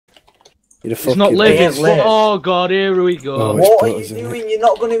He's not living. Oh god, here we go. What are you doing? You're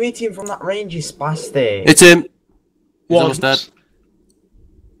not going to hit him from that range, you spastic. Hit him. He's almost dead.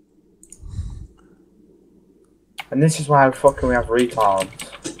 And this is why fucking we have retards.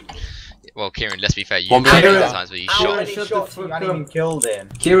 Well, Kieran, let's be fair. You had the times where you shot. Shot you and even killed him.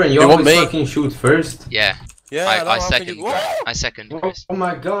 Kieran, you always fucking shoot first. Yeah. Yeah. I second. Chris. Oh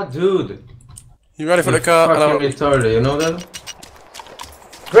my god, dude. You ready for the car? Fucking retarded, you know that?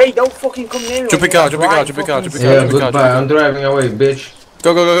 Ray, don't fucking come near me. Jump in car. Yeah, goodbye. I'm driving away, bitch.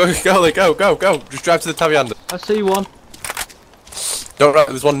 Go. Just drive to the Tavianda. I see one. Don't run.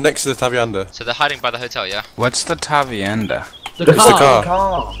 There's one next to the Tavianda. So they're hiding by the hotel, yeah? What's the Tavianda? The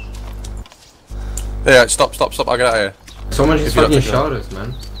car. Yeah, stop. I'll get out of here. Someone just fucking shot us,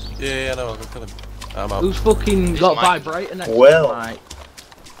 man. Yeah, no, I'll go kill him. I'm out. Who's fucking got vibrator next Will. to Mike?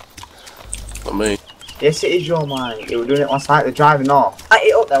 Not me. Yes, it is your mind. You were doing it last night. They're driving off. Light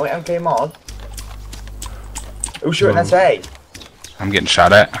it up there with MK mod. Who's shooting SA? I'm getting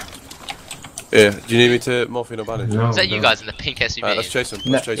shot at. Yeah, do you need me to morphine or bandage? No, Is that you guys in the pink SUV? Alright, let's chase him.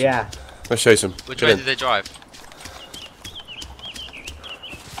 Yeah. Let's chase him. Which way did they drive?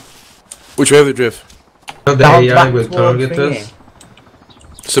 Which way have they driven? The AI will target us.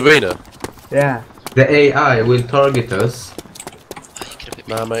 Sabina? Yeah. The AI will target us.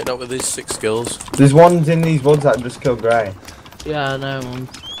 Nah, mate, not with these 6 skills. There's ones in these woods that just killed Grey. Yeah, I know.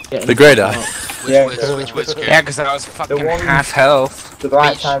 The grey die? Which woods? Yeah, because I was fucking one half health. To the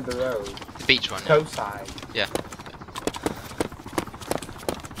right side of the road. The beach one. Coast side. Yeah.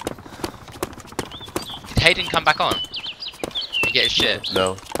 Did Hayden come back on? Did he get his shit?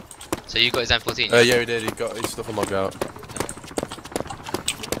 No. So you got his M14? Yeah, he did. He got his stuff unlocked out.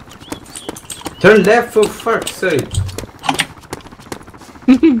 Turn left for fuck's sake.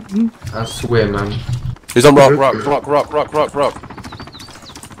 I swear, man. He's on rock.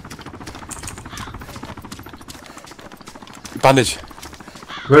 Bandage.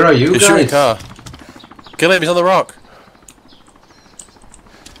 Where are you He's guys? shooting car. Kill him, he's on the rock.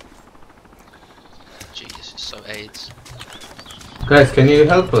 Jesus, it's so AIDS. Guys, can you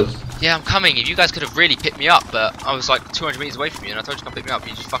help us? Yeah, I'm coming. If you guys could have really picked me up, but I was like 200 meters away from you and I told you to come pick me up,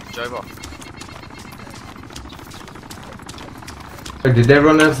 you just fucking drove off. Did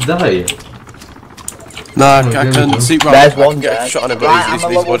everyone else die? Nah, I can see right. There's one get dead. a shot on him, Right, but he's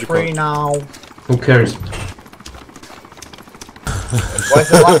I'm a level logical. 3 now. Who cares? Where's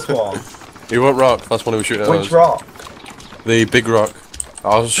the last one? He won't rock, that's one he was shooting at. Which rock? The big rock.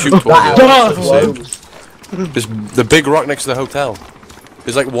 I'll shoot towards it. There's the big rock next to the hotel.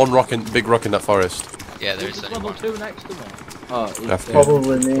 There's like one rock big rock in that forest. Yeah, there is level 2 next to me. Oh, it's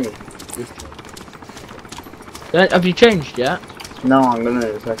probably me. Have you changed yet? No, I'm gonna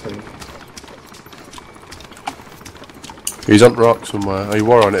in a second. He's on rock somewhere. Oh, he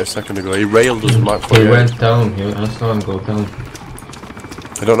wore on it a second ago. He railed us and Mark He went down. I saw him go down.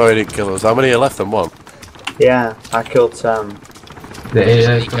 I don't know he didn't kill us. How many are left on one? Yeah, I killed Sam. The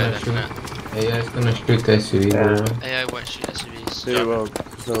AI is gonna shoot. AI is gonna shoot the SUV. Yeah. AI won't shoot SUVs. Yeah, well,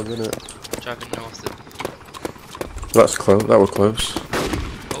 there's no one in it. Driving north. That's close. That was close.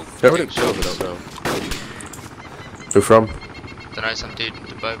 Oh, Yeah, we didn't kill him, I don't know. Who from? Don't know, some dude in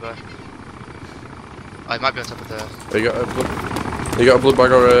the Bobo. Oh, he might be on top of the... You got a blood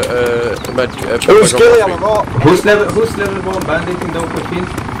bag or a med... Who's killing on the rock? Who's level 1 banditing down for pin?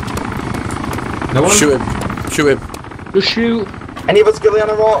 No one? Shoot him. Shoot him. Just shoot. Any of us killing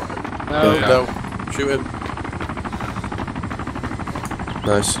on a rock? No. Shoot him.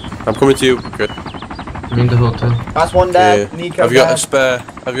 Nice. I'm coming to you. Good. I'm in the hotel. That's one dead. Nico Have you got a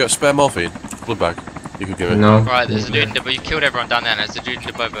spare morphine? Blood bag? You could give it. No. Right, there's a dude in the... But you killed everyone down there and there's a dude in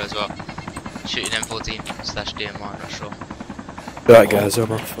the Bobo as well. Shooting M14 slash DMR, I'm not sure. Right guys,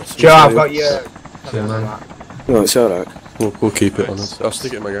 I'm off. Joe, I've got you. Yeah, man. No, it's alright. We'll keep it on us. I'll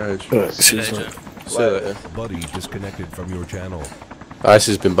stick it in my garage. Right, see you later. See you later. Buddy disconnected from your channel. Ice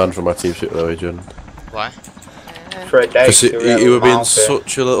has been banned from my team ship though, Adrian. Why? For a day. Because he was being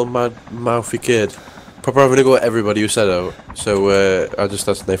such a little mouthy kid. Proper having to go at everybody who said out. So I just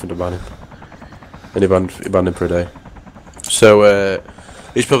asked Nathan to ban him. And he banned him for a day. So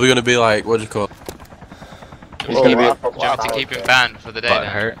he's probably going to be like, what do you call it? Do you have to keep him banned for the day then?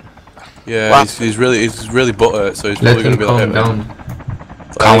 Hurt. Yeah, he's really butthurt, so he's probably going to be like... down.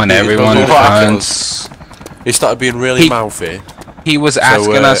 Calling everyone cunts. He started being really mouthy. He was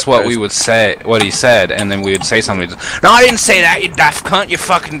asking us what we would say, what he said, and then we would say something. No, I didn't say that, you daft cunt, you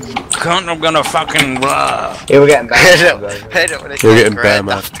fucking cunt, I'm gonna fucking blah. Yeah, we're getting banned. We're getting banned,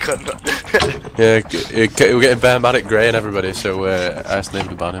 man. Yeah, we're getting bare mad at Gray and everybody, so I asked Nathan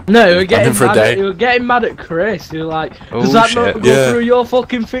to ban him. No, you're Ban him for a day. you were getting mad at Chris. You're like, Oh, does that shit. not go through your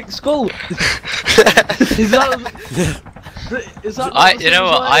fucking thick skull? Is that? Is that? You know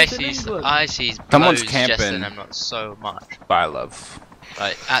what? Icy's Icy's Someone's blows camping. Justin and not so much. By love.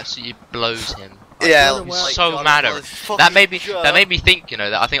 Like absolutely blows him. Yeah, Like, so mad at him. That made me think, you know,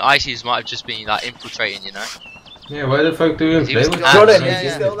 that I think Icy's might have just been like infiltrating, you know. Yeah, why the fuck do you He play was with mad. Jordan, Yeah, is he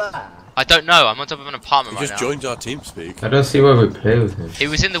yeah. still there? I don't know. I'm on top of an apartment He right just now. joined our team speak. I don't see why we play with him. He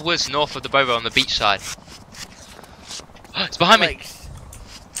was in the woods north of the Bobo on the beach side. It's behind me. Like,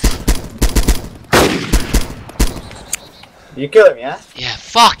 You kill him, yeah? Yeah,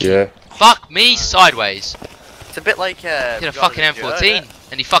 fuck. Yeah. Fuck me sideways. it's a bit like He hit a Jordan fucking and Joe, M14, isn't it?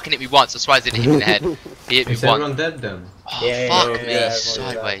 and he fucking hit me once. That's why I didn't hit him in the head. He hit me Is once. everyone dead then? Oh, Yeah, fuck yeah, me yeah,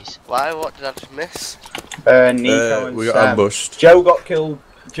 sideways. Why? What did I just miss? Nico and We got Sam. ambushed. Joe got killed.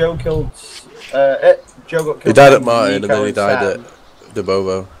 Joe got killed. He died at by Martin, and Nico then he died Sam. at the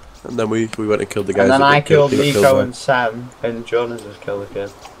Bobo. And then we went and killed the guys. And then that I got killed. killed He got Nico killed and Sam, and Jordan just killed the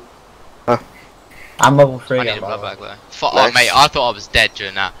kid. Huh. I'm level 3. I need a I'm blood level- bag though. Oh Nice. mate, I thought I was dead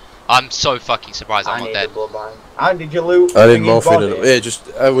during that. I'm so fucking surprised I I'm not need dead. a blood bag. How did you loot? I need Thingy's morphine. body? Yeah, just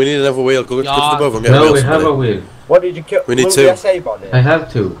we need another wheel. Go to the Bobo and get a No, wheel. we have a somebody. wheel. What did you kill? We need loot two. the SA body? I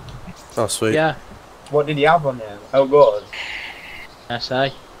have to. Oh sweet. Yeah, What did you have on him? Oh good. SA,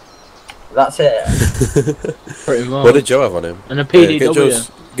 That's it. pretty much. What did Joe have on him? And a Get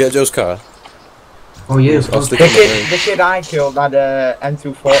PDW. Joe's car. Oh yes. I'll stick The him kid, on the kid I killed had a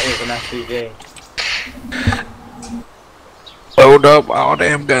M240 with an SUV. Load up all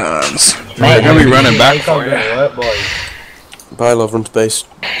damn guns. Mate, They're gonna be running back Nico for you. didn't work, boys. Bylov, run to base.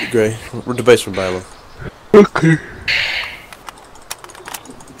 Gray. Run to base from Bylov. Okay.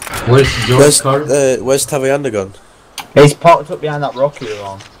 Where's George's car? Where's Tavianda gone? He's parked up behind that rock you're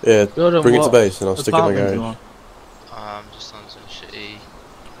on. Yeah, Jordan, bring it to what base and I'll stick it in my apartment you garage. on? Just on some shitty.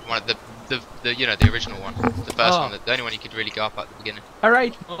 One of the you know, the original one. The first Oh. one, the only one you could really go up at the beginning.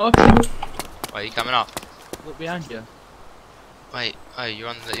 Alright, oh, Wait, you coming up? look behind you. Wait, oh, you're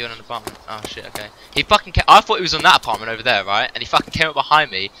on an apartment. Oh shit, okay. He fucking I thought he was on that apartment over there, right? And he fucking came up behind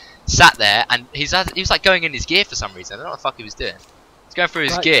me, sat there, and he was like going in his gear for some reason. I don't know what the fuck he was doing. He's going through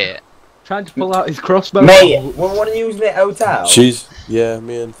his Right. gear. Trying to pull out his crossbow. Mate, when one of you using it hotel,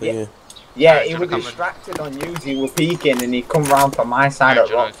 Me and Thingy. yeah, Right, he do you was wanna come distracted on you, he was peeking and he come round from my side Alright, of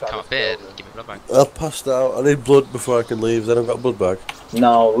do you wanna rock. So I come just up here killed and give me a blood bag? I passed out. I need blood before I can leave. I don't got a blood bag. him.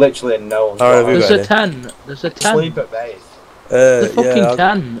 No, literally no. Alright, have you There's got a any? 10. There's a 10. Sleep at base. The fucking yeah,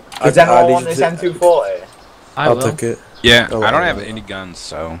 10. Does anyone want this M240? I'll will. take it. Yeah, Oh, I don't well. have any guns,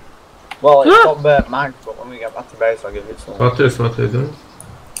 so. Well, it's got burnt mags, but when we get back to base, I'll give it to someone. What is doing?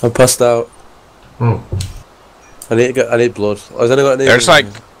 I'm passed out. Oh. I need blood. Has anyone got any? There's like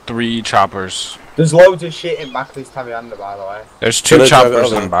 3 choppers. There's loads of shit in back of this Tavianda, by the way. There's Can 2 I drive it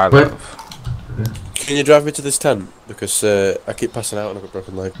choppers over? in by What? love. Can you drive me to this tent? Because I keep passing out and I've got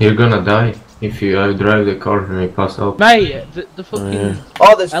broken leg. You're gonna die if you drive the car and you pass out. Mate, the fucking yeah.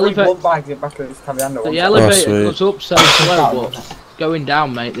 Oh, there's 3 Elevator- blood bags in back of this Tavianda. the elevator sweet. goes up so slow, but going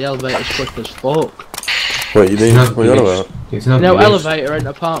down, mate, the elevator's quick as fuck. Wait, you It's need? not What are you on glitched. about? It's not No glitched. elevator in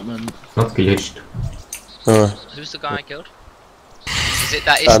apartment. Not glitched. Oh, Who's the guy I killed? Is it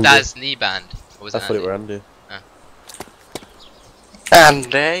that Andy. Istaz knee band? Or was I it thought it Andy? were Andy.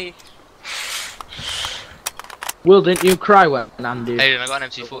 Andy. Will, didn't you cry when Andy? Hey, I got an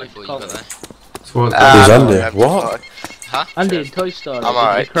MC40 for you, got that? It's what? Who's Andy? I'm What? sorry. Huh? Andy in Toy Story. I'm didn't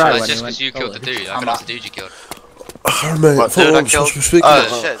alright. you cry That's when just he because went you killed the forward? dude. I I'm thought it was the dude you killed. Oh, mate, What dude I killed? speaking Oh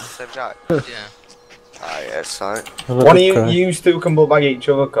about shit, same guy. Yeah. Ah yeah, it's fine. that. One of you two can blood bag each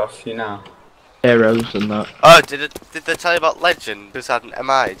other, cause you know. Heroes and that. Oh, did they tell you about Legend? Who's had an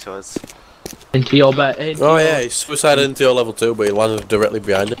MI to us? Into your bed. into Oh your- yeah, he suicided into your level 2, but he landed directly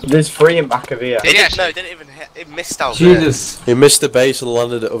behind it. There's 3 in back of here. Did he actually? No, he didn't even hit. He missed out there. Jesus! He missed the base and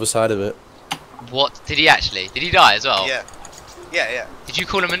landed at the other side of it. What? Did he actually? Did he die as well? Yeah. Yeah. Did you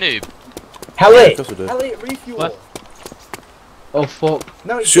call him a noob? Elliot! of course we did. Elliot, refuel! What? Oh fuck.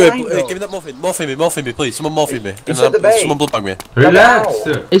 No, it's Sure, behind give us. me that morphine. Morphine me, please. Someone morphine me. It's at the base. Someone blood bag me. Relax!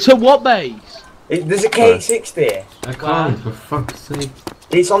 It's It's a what base? There's a K60. I can't, for fuck's sake.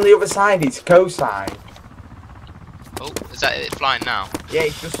 It's on the other side, it's co-side. Oh, is that it flying now? Yeah,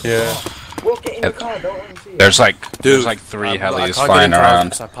 it's just... Yeah. We'll get in the car, don't let him see it. There's like Dude, 3 I helis can't get flying in drive around.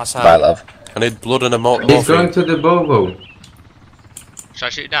 because I pass By out. love. I need blood and a He's going morphine. to the Bobo. Should I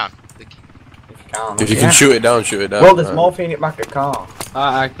shoot it down? If you can. If you can shoot it down, shoot it down. Well, there's Right. morphine in back of the car.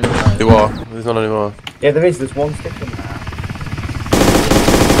 I can try. You are. There's not anymore. Yeah, there is. There's 1 stick in there.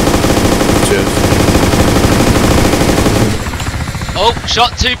 Cheers. Oh Oh,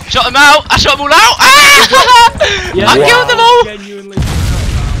 shot them out! I shot them all out! Ah! Yeah, I killed them all! Genuinely.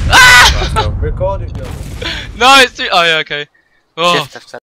 Ah! Record it, Joe. No, it's too. Oh, yeah, okay. Oh. Shift F7.